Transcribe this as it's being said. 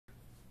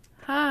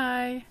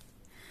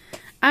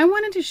I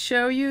wanted to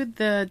show you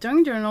the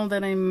junk journal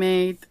that I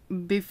made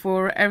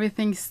before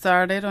everything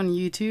started on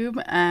YouTube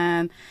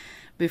and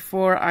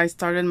before I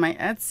started my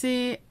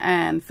Etsy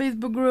and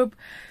Facebook group.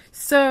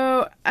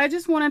 So I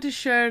just wanted to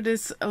share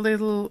this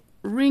little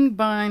ring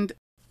bind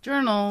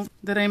journal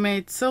that I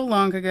made so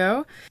long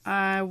ago.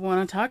 I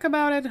want to talk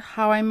about it,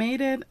 how I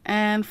made it,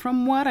 and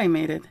from what I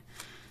made it.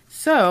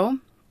 So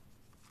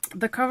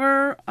the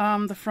cover,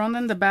 the front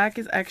and the back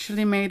is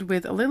actually made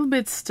with a little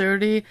bit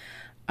sturdy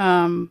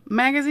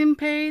magazine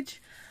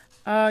page.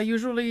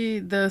 Usually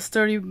the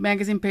sturdy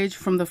magazine page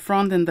from the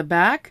front and the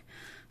back.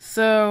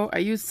 So I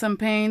used some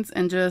paints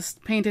and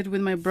just painted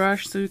with my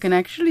brush so you can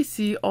actually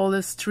see all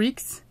the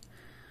streaks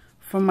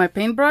from my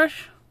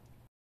paintbrush.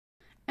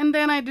 And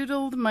then I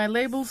doodled my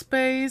label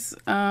space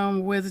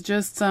with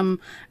just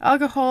some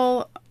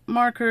alcohol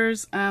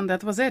markers, and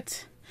that was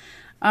it.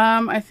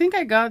 I think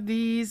I got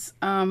these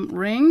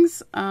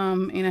rings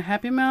in a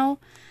Happy Mail,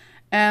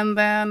 and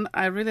then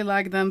I really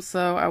liked them,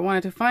 so I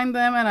wanted to find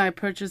them, and I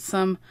purchased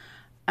some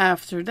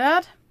after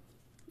that.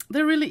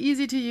 They're really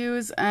easy to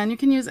use, and you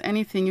can use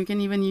anything. You can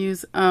even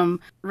use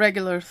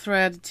regular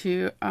thread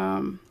to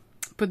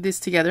put this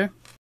together.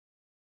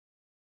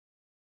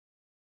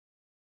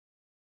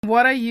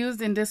 What I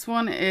used in this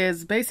one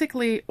is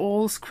basically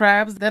all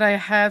scraps that I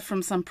had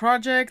from some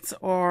projects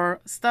or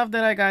stuff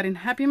that I got in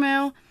Happy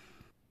Mail.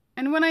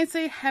 And when I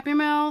say Happy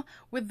Mail,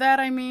 with that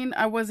I mean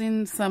I was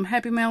in some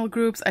Happy Mail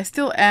groups, I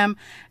still am,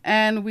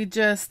 and we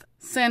just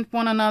sent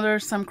one another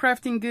some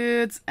crafting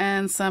goods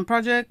and some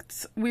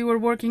projects we were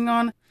working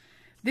on.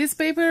 This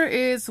paper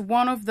is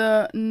one of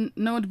the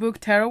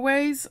notebook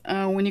tearaways,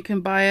 when you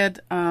can buy it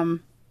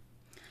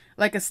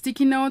like a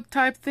sticky note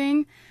type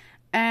thing.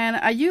 And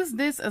I used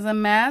this as a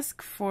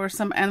mask for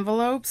some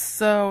envelopes,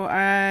 so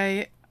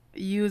I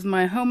used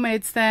my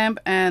homemade stamp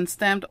and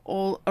stamped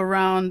all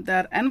around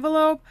that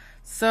envelope.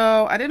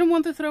 So I didn't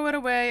want to throw it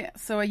away,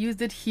 so I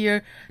used it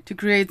here to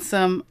create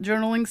some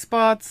journaling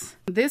spots.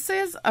 This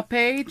is a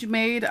page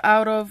made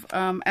out of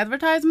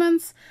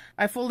advertisements.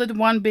 I folded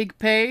one big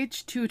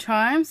page 2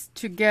 times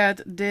to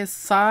get this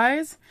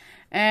size,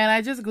 and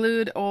I just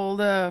glued all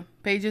the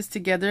pages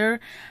together.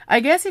 I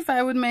guess if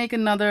I would make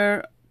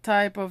another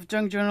type of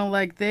junk journal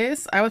like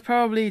this, I would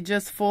probably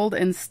just fold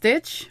and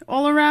stitch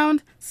all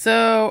around.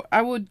 So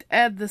I would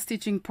add the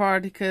stitching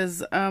part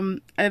because I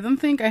don't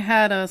think I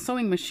had a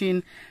sewing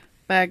machine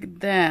back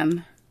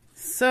then.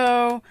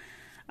 So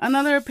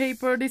another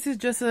paper, this is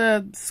just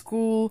a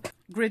school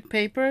grid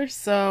paper,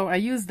 so I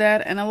used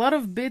that and a lot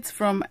of bits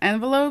from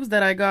envelopes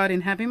that I got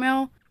in Happy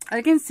Mail.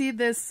 I can see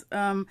this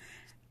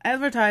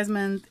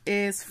advertisement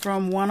is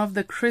from one of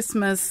the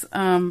Christmas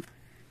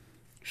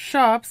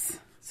shops.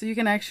 So you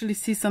can actually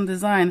see some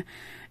design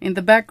in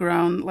the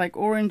background, like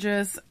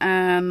oranges,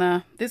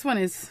 and this one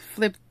is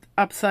flipped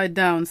upside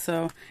down.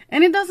 So,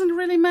 and it doesn't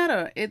really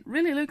matter. It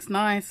really looks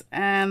nice,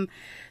 and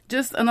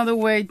just another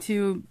way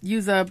to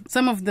use up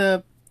some of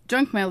the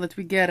junk mail that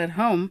we get at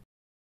home.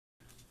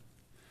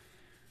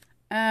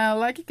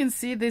 Like you can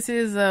see, this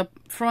is a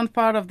front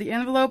part of the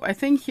envelope. I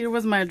think here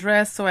was my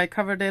address, so I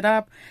covered it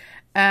up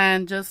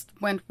and just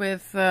went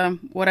with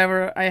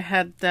whatever I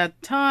had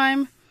that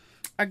time.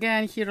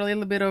 Again, here a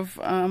little bit of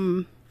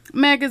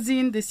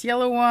magazine, this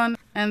yellow one,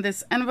 and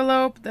this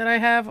envelope that I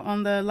have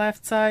on the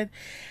left side.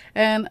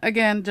 And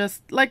again,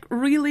 just like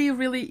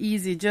really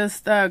easy,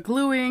 just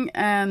gluing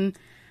and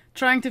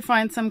trying to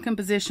find some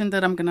composition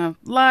that I'm gonna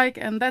like,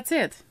 and that's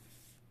it.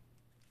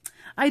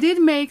 I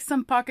did make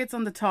some pockets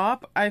on the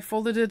top. I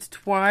folded it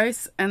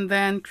twice and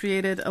then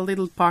created a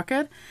little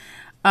pocket.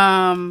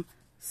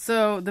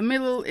 So the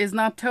middle is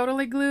not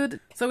totally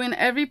glued. So in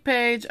every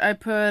page I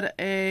put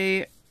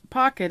a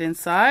pocket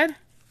inside.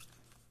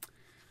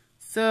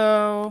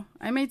 So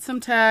I made some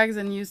tags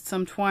and used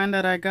some twine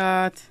that I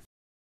got.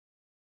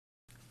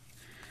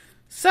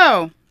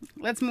 So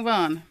let's move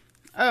on.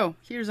 Oh,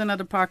 here's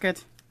another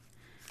pocket.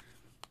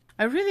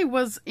 I really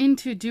was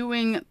into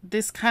doing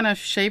this kind of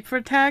shape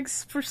for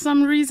tags for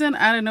some reason.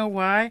 I don't know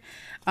why.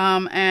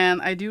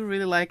 And I do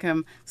really like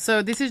them.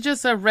 So this is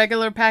just a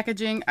regular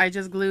packaging. I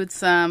just glued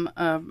some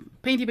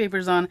painty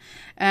papers on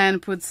and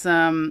put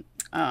some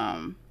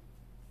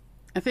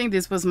I think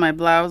this was my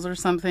blouse or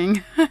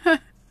something.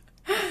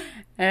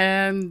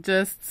 And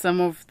just some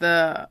of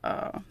the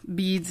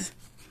beads,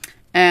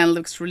 and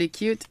looks really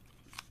cute.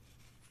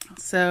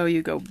 So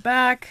you go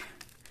back,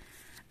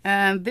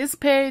 and this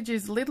page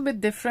is a little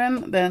bit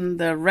different than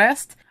the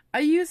rest. I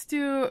used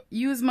to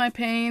use my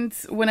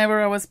paints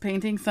whenever I was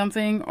painting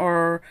something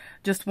or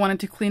just wanted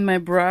to clean my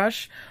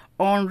brush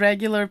on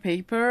regular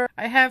paper.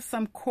 I have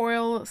some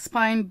coil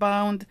spine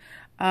bound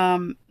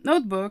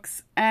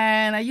notebooks,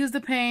 and I use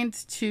the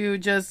paint to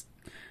just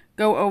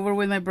go over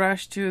with my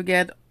brush to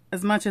get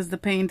as much as the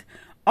paint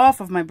off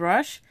of my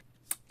brush,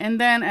 and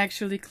then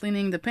actually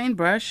cleaning the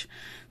paintbrush.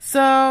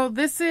 So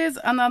this is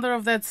another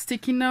of that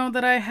sticky note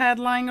that I had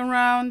lying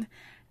around,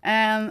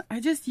 and I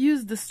just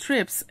used the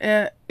strips.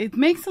 It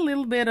makes a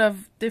little bit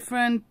of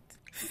different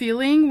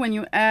feeling when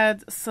you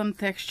add some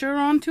texture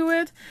onto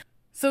it.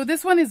 So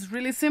this one is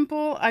really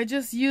simple. I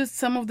just used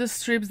some of the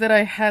strips that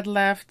I had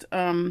left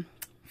from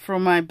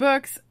my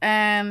books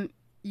and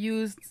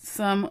used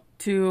some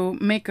to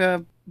make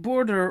a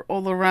border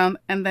all around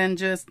and then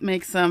just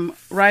make some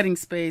writing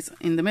space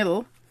in the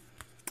middle.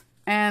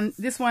 And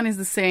this one is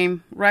the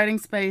same, writing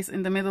space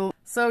in the middle.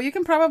 So you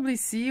can probably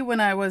see when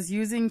I was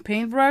using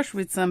paintbrush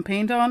with some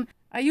paint on,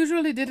 I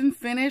usually didn't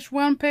finish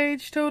one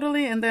page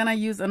totally, and then I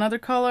used another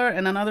color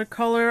and another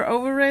color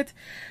over it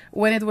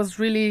when it was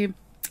really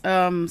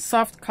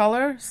soft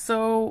color.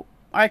 So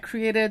I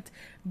created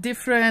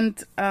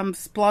different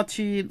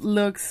splotchy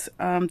looks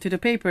to the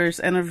papers,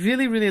 and I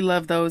really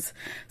love those.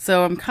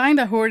 So I'm kind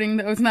of hoarding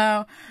those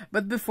now,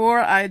 but before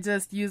I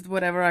just used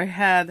whatever I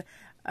had.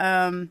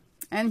 And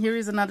here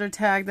is another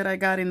tag that I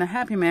got in a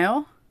Happy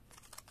Mail.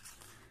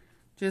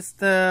 Just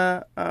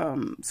the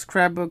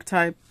scrapbook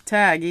type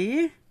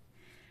taggy.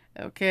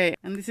 Okay,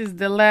 and this is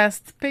the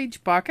last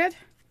page pocket.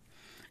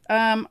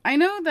 I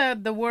know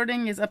that the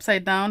wording is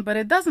upside down, but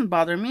it doesn't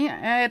bother me.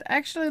 It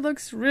actually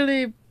looks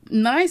really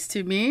nice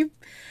to me.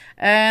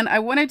 And I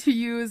wanted to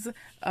use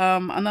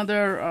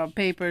another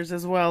papers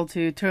as well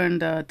to turn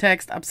the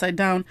text upside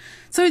down.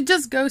 So it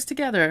just goes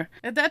together.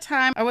 At that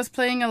time, I was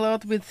playing a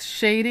lot with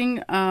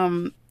shading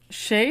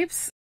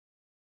shapes.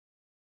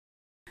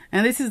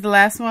 And this is the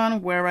last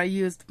one where I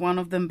used one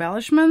of the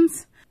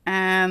embellishments.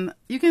 And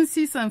you can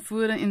see some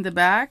food in the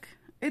back.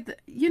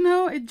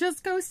 It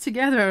just goes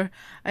together.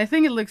 I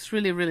think it looks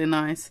really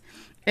nice.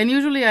 And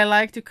usually I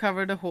like to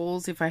cover the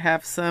holes if I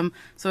have some.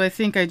 So I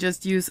think I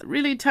just use a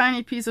really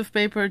tiny piece of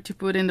paper to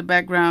put in the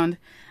background.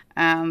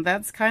 And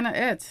that's kind of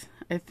it.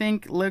 I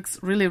think it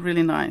looks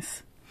really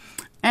nice.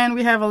 And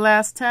we have a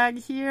last tag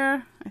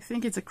here. I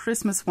think it's a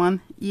Christmas one.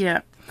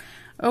 Yeah.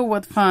 Oh,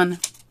 what fun.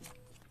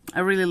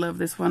 I really love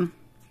this one.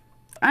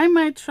 I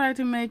might try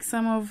to make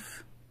some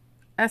of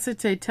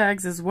acetate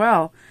tags as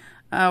well.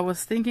 I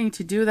was thinking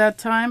to do that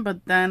time,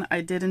 but then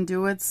I didn't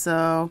do it.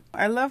 So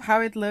I love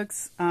how it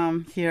looks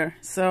here.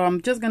 So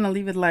I'm just gonna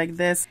leave it like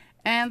this.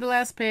 And the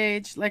last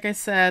page, like I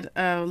said,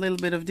 a little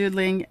bit of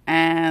doodling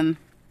and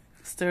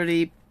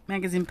sturdy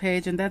magazine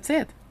page, and that's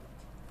it.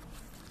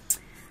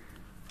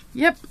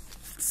 Yep.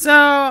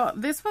 So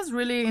this was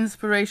really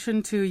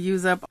inspiration to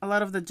use up a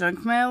lot of the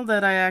junk mail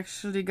that I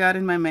actually got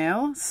in my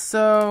mail.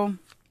 So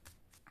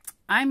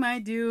I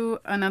might do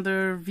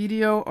another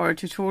video or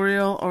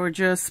tutorial or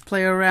just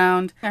play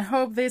around. I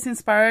hope this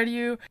inspired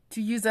you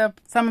to use up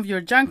some of your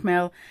junk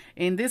mail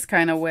in this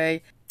kind of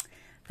way.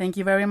 Thank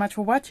you very much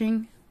for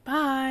watching.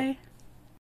 Bye!